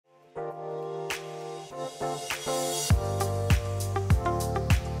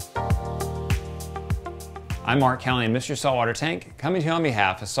I'm Mark Kelly in Mr. Saltwater Tank, coming to you on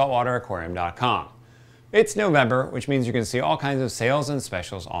behalf of SaltwaterAquarium.com. It's November, which means you're going to see all kinds of sales and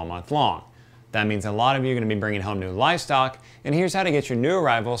specials all month long. That means a lot of you are going to be bringing home new livestock, and here's how to get your new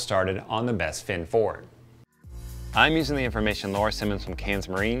arrivals started on the best fin forward. I'm using the information Laura Simmons from Cairns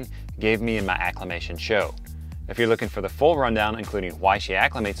Marine gave me in my Acclimation show. If you're looking for the full rundown, including why she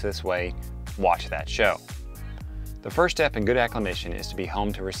acclimates this way, watch that show. The first step in good acclimation is to be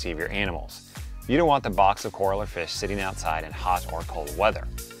home to receive your animals. You don't want the box of coral or fish sitting outside in hot or cold weather.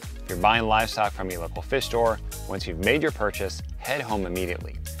 If you're buying livestock from your local fish store, once you've made your purchase, head home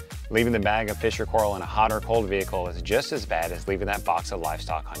immediately. Leaving the bag of fish or coral in a hot or cold vehicle is just as bad as leaving that box of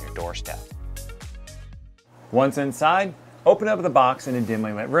livestock on your doorstep. Once inside, open up the box in a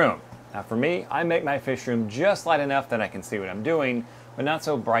dimly lit room. Now for me, I make my fish room just light enough that I can see what I'm doing, but not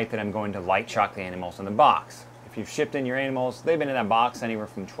so bright that I'm going to light shock the animals in the box. If you've shipped in your animals, they've been in that box anywhere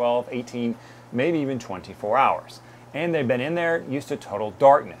from 12, 18, maybe even 24 hours. And they've been in there used to total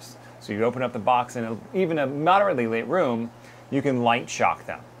darkness. So you open up the box in even a moderately lit room, you can light shock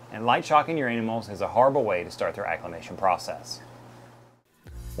them. And light shocking your animals is a horrible way to start their acclimation process.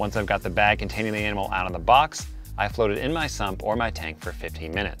 Once I've got the bag containing the animal out of the box, I float it in my sump or my tank for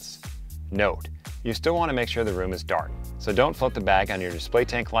 15 minutes. Note, you still want to make sure the room is dark, so don't float the bag on your display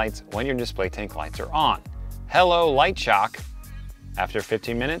tank lights when your display tank lights are on. Hello, light shock! After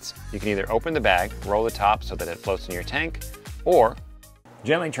 15 minutes, you can either open the bag, roll the top so that it floats in your tank, or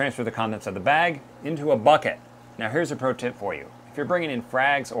gently transfer the contents of the bag into a bucket. Now here's a pro tip for you. If you're bringing in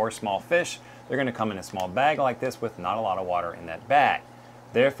frags or small fish, they're going to come in a small bag like this with not a lot of water in that bag.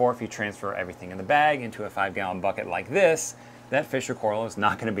 Therefore, if you transfer everything in the bag into a 5-gallon bucket like this, that fish or coral is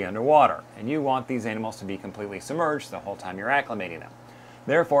not going to be underwater, and you want these animals to be completely submerged the whole time you're acclimating them.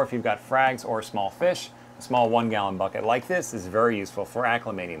 Therefore, if you've got frags or small fish, a small 1-gallon bucket like this is very useful for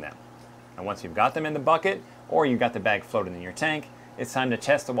acclimating them. And once you've got them in the bucket, or you've got the bag floating in your tank, it's time to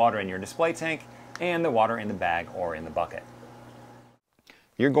test the water in your display tank and the water in the bag or in the bucket.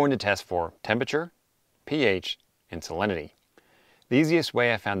 You're going to test for temperature, pH, and salinity. The easiest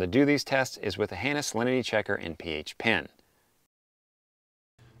way I found to do these tests is with the HANA salinity checker and pH pen.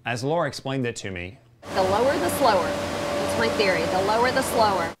 As Laura explained it to me, the lower the slower. That's my theory. The lower the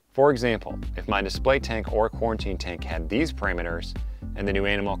slower. For example, if my display tank or quarantine tank had these parameters and the new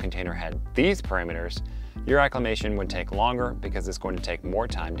animal container had these parameters, your acclimation would take longer because it's going to take more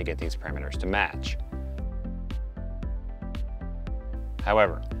time to get these parameters to match.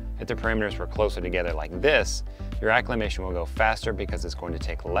 However, if the parameters were closer together like this, your acclimation will go faster because it's going to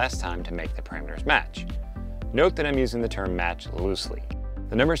take less time to make the parameters match. Note that I'm using the term match loosely.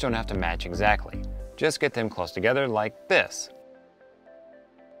 The numbers don't have to match exactly. Just get them close together like this.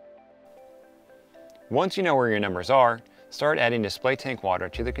 Once you know where your numbers are, start adding display tank water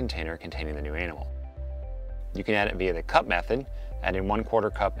to the container containing the new animal. You can add it via the cup method, adding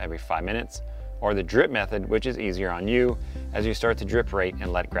 1/4 cup every 5 minutes, or the drip method, which is easier on you as you start the drip rate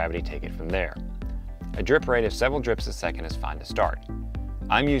and let gravity take it from there. A drip rate of several drips a second is fine to start.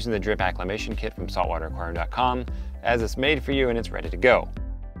 I'm using the drip acclimation kit from SaltwaterAquarium.com as it's made for you and it's ready to go.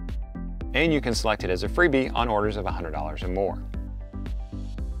 And you can select it as a freebie on orders of $100 or more.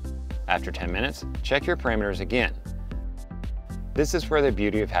 After 10 minutes, check your parameters again. This is where the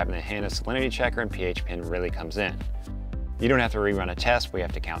beauty of having the HANA salinity checker and pH pen really comes in. You don't have to rerun a test where you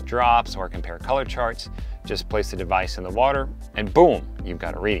have to count drops or compare color charts. Just place the device in the water and boom, you've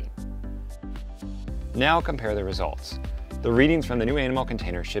got a reading. Now compare the results. The readings from the new animal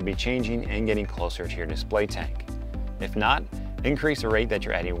container should be changing and getting closer to your display tank. If not, increase the rate that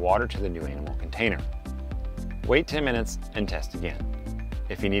you're adding water to the new animal container. Wait 10 minutes and test again.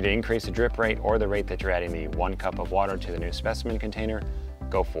 If you need to increase the drip rate or the rate that you're adding the 1 cup of water to the new specimen container,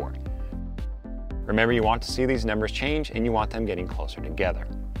 go for it. Remember, you want to see these numbers change and you want them getting closer together.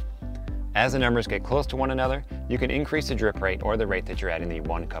 As the numbers get close to one another, you can increase the drip rate or the rate that you're adding the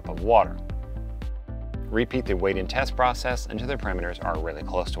 1 cup of water. Repeat the wait and test process until the parameters are really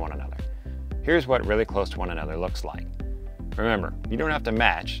close to one another. Here's what really close to one another looks like. Remember, you don't have to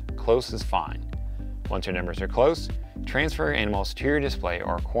match, close is fine. Once your numbers are close, transfer your animals to your display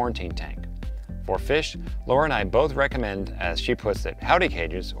or quarantine tank. For fish, Laura and I both recommend, as she puts it, howdy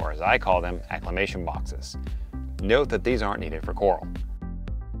cages, or as I call them, acclimation boxes. Note that these aren't needed for coral.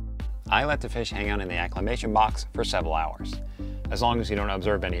 I let the fish hang out in the acclimation box for several hours. As long as you don't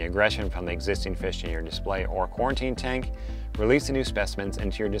observe any aggression from the existing fish in your display or quarantine tank, release the new specimens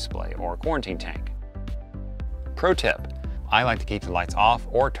into your display or quarantine tank. Pro tip, I like to keep the lights off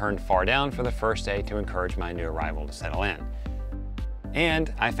or turned far down for the first day to encourage my new arrival to settle in.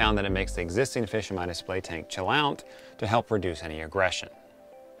 And I found that it makes the existing fish in my display tank chill out to help reduce any aggression.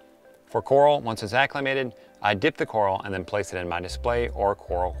 For coral, once it's acclimated, I dip the coral and then place it in my display or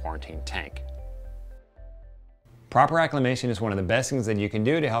coral quarantine tank. Proper acclimation is one of the best things that you can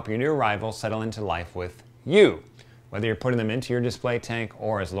do to help your new arrivals settle into life with you. Whether you're putting them into your display tank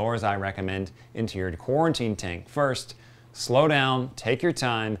or, as Laura's I recommend, into your quarantine tank first, slow down, take your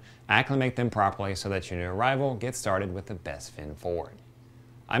time, acclimate them properly so that your new arrival gets started with the best fin forward.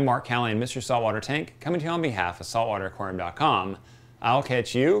 I'm Mark Callahan, Mr. Saltwater Tank, coming to you on behalf of SaltwaterAquarium.com. I'll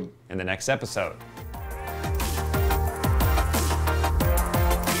catch you in the next episode.